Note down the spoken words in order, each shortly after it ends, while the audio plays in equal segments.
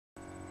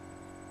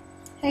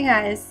Hey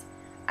guys,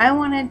 I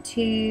wanted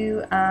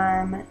to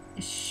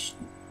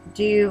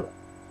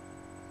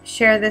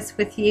share this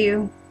with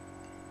you.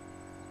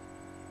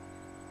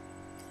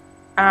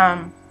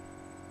 Um,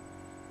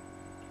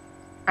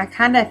 I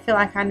kind of feel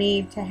like I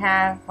need to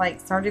have like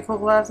surgical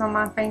gloves on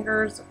my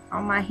fingers,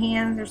 on my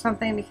hands or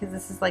something, because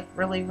this is like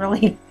really,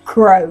 really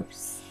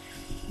gross.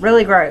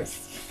 Really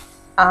gross.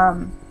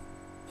 Um,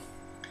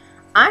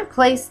 I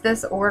placed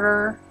this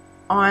order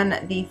on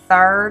the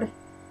 3rd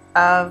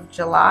of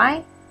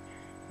July.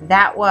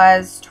 That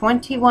was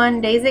 21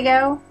 days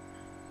ago,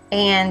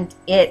 and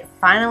it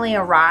finally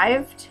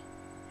arrived.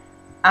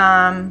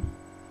 I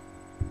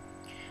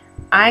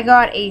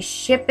got a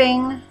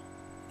shipping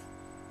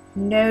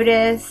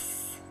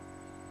notice.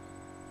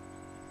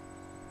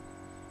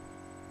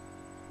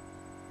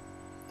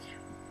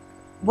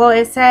 Well,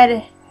 it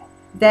said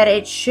that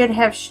I should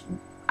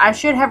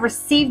have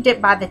received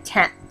it by the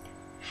 10th,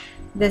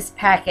 this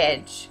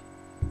package,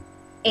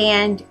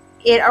 and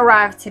it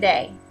arrived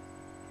today.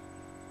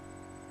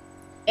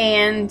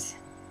 And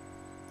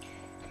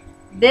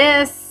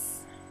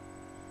this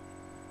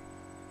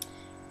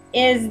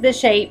is the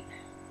shape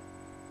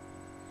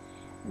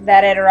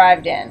that it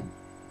arrived in.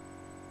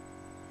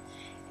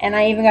 And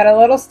I even got a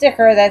little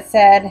sticker that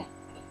said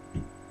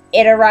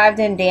it arrived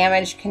in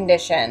damaged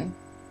condition.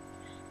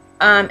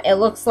 It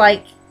looks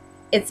like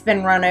it's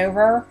been run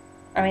over.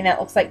 I mean, that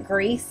looks like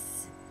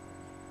grease.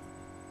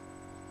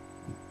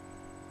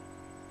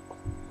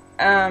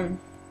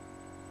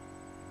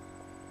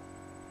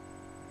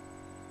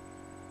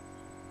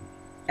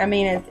 I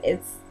mean,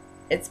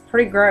 it's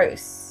pretty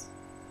gross.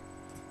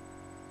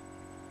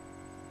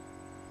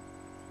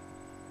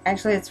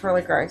 Actually, it's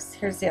really gross.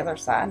 Here's the other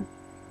side.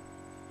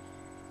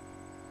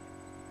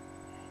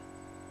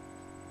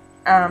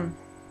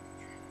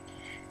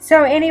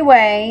 So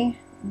anyway,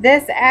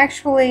 this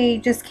actually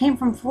just came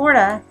from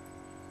Florida.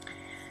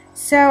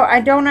 So I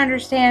don't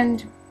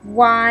understand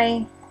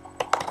why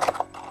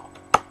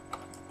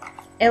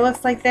it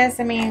looks like this.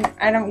 I mean,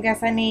 I don't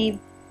guess I need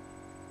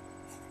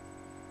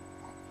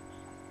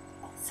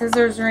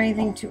scissors or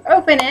anything to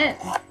open it.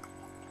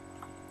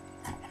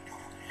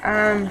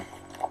 And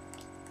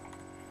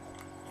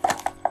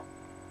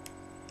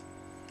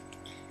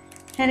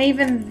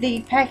even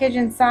the package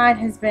inside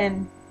has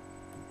been,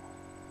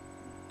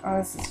 oh,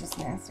 this is just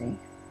nasty.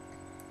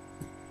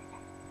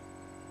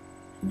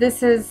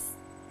 This is,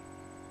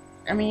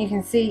 I mean, you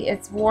can see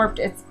it's warped,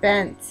 it's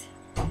bent.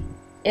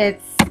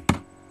 It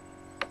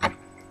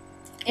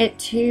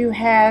too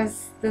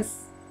has this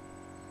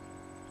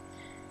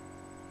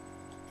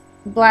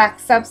black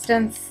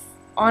substance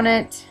on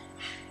it.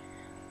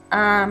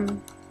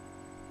 And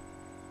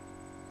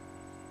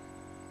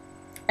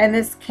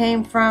this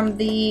came from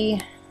the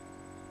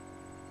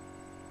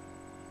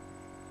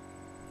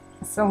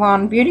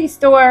Salon Beauty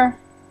Store.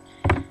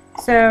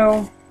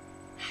 So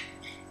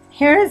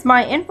here is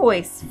my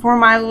invoice for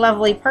my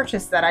lovely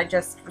purchase that I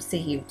just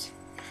received.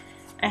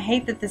 I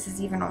hate that this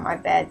is even on my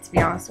bed, to be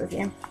honest with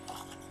you.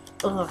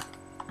 Ugh.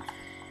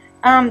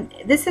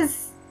 This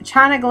is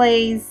China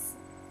Glaze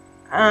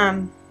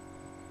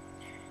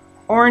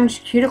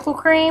orange cuticle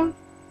cream.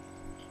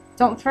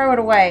 Don't throw it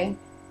away,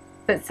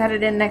 but set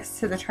it in next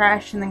to the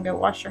trash and then go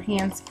wash your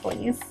hands,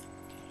 please.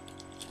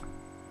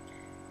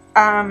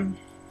 But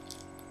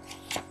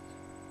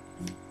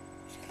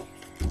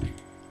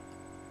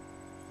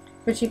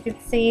you can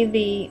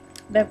see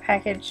the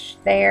package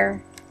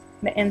there.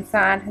 The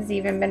inside has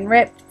even been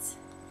ripped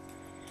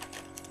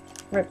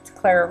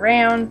clear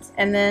around,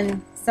 and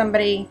then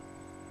somebody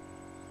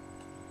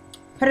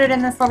put it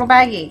in this little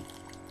baggie.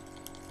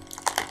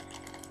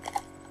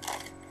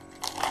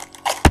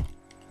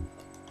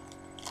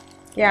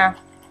 Yeah.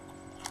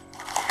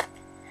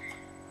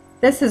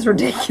 This is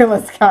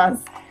ridiculous,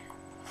 guys.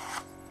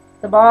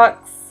 The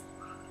box.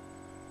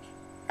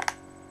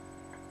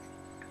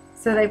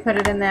 So they put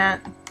it in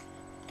that.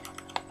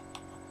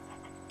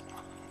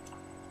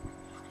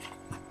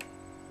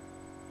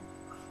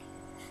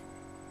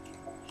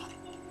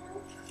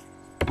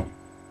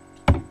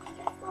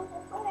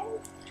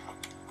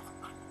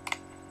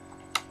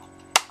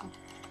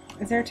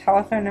 Is there a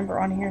telephone number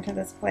on here to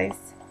this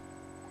place?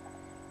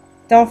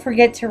 Don't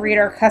forget to read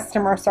our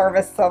customer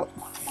service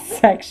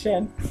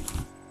section.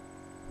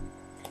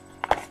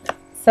 It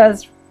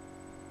says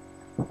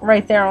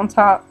right there on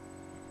top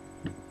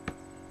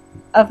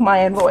of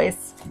my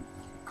invoice.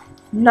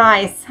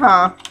 Nice,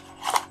 huh?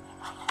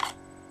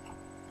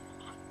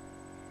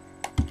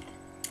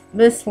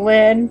 This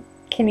lid,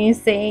 can you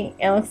see?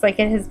 It looks like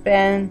it has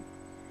been...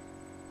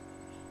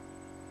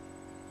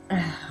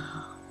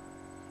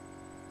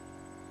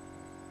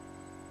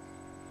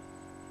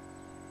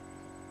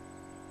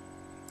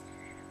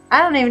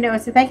 I don't even know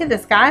what to think of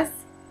this, guys.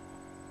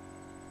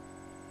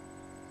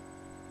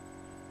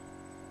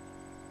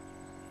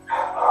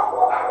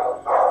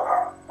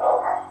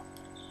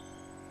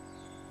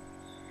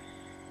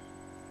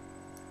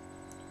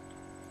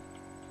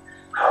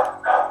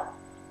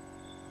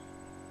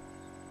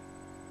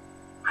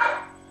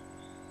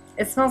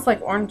 It smells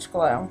like orange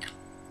glow.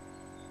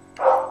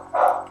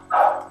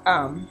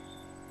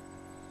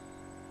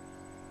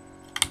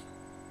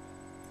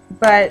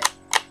 But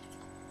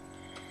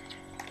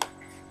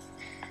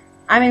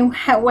I mean,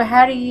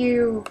 how do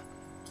you,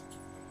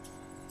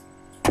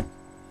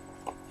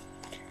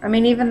 I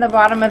mean, even the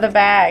bottom of the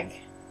bag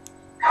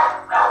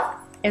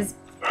is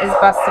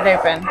busted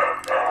open.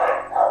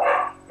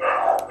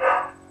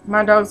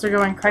 My dogs are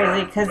going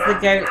crazy because the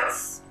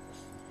goats,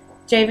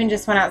 Javen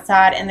just went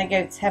outside and the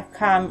goats have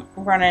come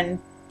running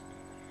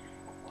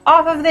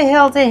off of the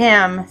hill to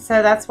him.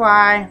 So that's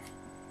why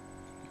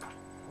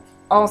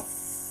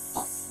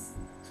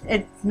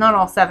it's not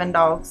all 7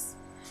 dogs,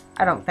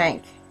 I don't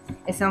think.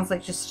 It sounds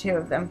like just 2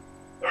 of them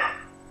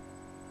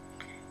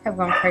have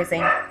gone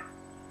crazy.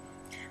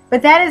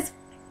 But that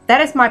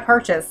is my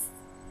purchase,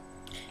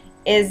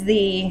 is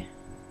the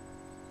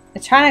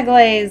China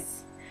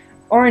Glaze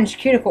orange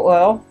cuticle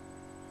oil.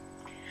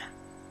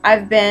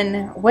 I've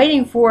been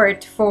waiting for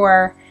it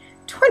for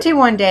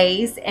 21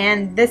 days,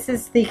 and this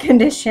is the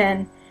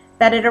condition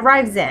that it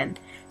arrives in.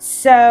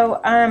 So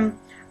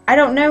I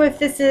don't know if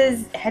this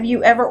is, have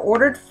you ever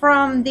ordered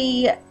from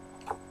the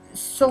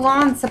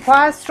Salon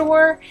Supply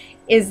store?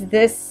 Is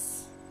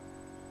this,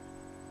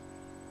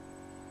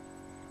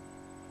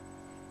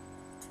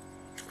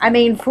 I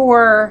mean,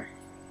 for,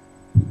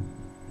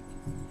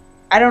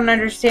 I don't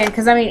understand,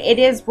 because I mean, it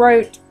is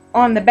wrote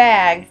on the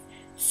bag,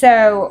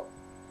 so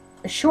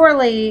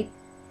surely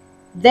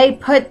they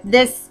put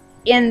this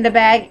in the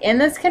bag in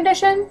this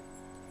condition?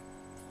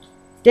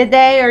 Did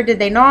they or did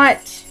they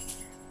not?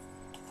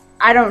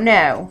 I don't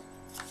know.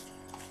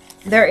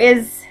 There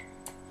is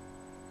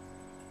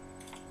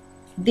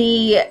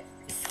the,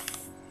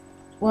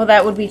 well,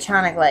 that would be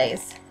China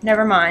Glaze.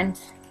 Never mind.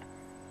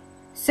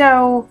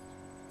 So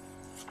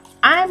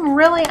I'm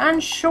really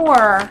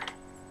unsure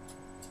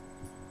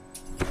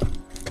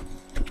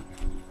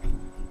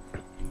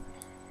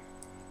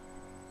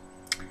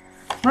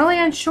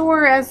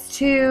as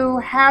to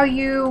how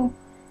you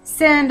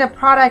send a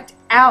product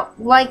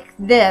out like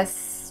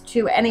this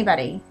to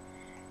anybody.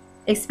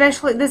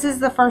 Especially, this is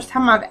the first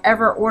time I've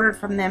ever ordered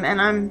from them,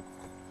 and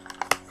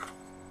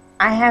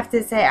I have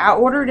to say, I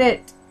ordered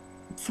it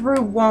through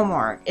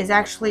Walmart, is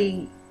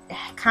actually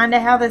kind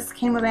of how this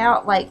came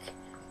about. Like,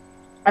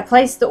 I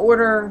placed the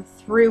order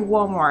through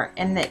Walmart,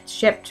 and it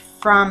shipped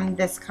from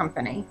this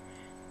company.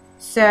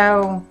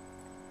 So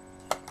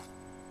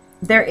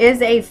there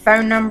is a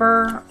phone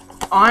number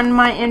on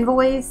my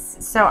invoice,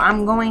 so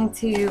I'm going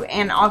to,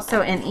 and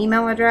also an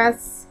email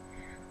address.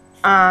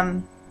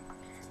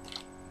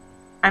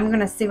 I'm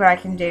going to see what I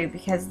can do,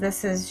 because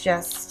this is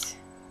just,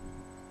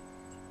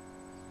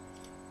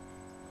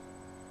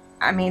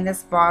 I mean,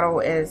 this bottle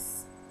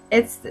is,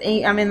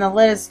 I mean, the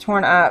lid is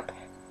torn up.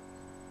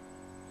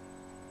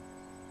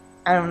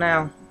 I don't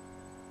know.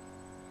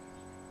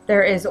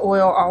 There is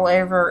oil all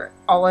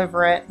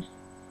over it.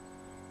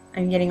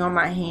 I'm getting on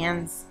my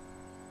hands.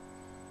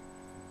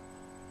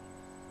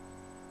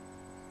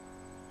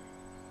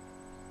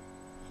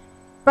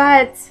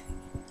 But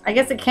I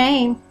guess it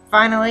came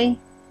finally.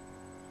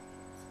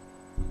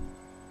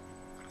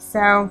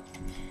 So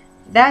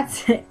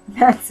that's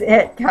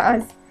it,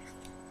 guys.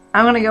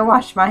 I'm gonna go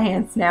wash my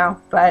hands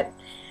now. But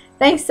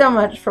thanks so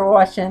much for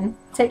watching.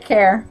 Take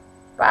care.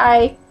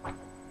 Bye.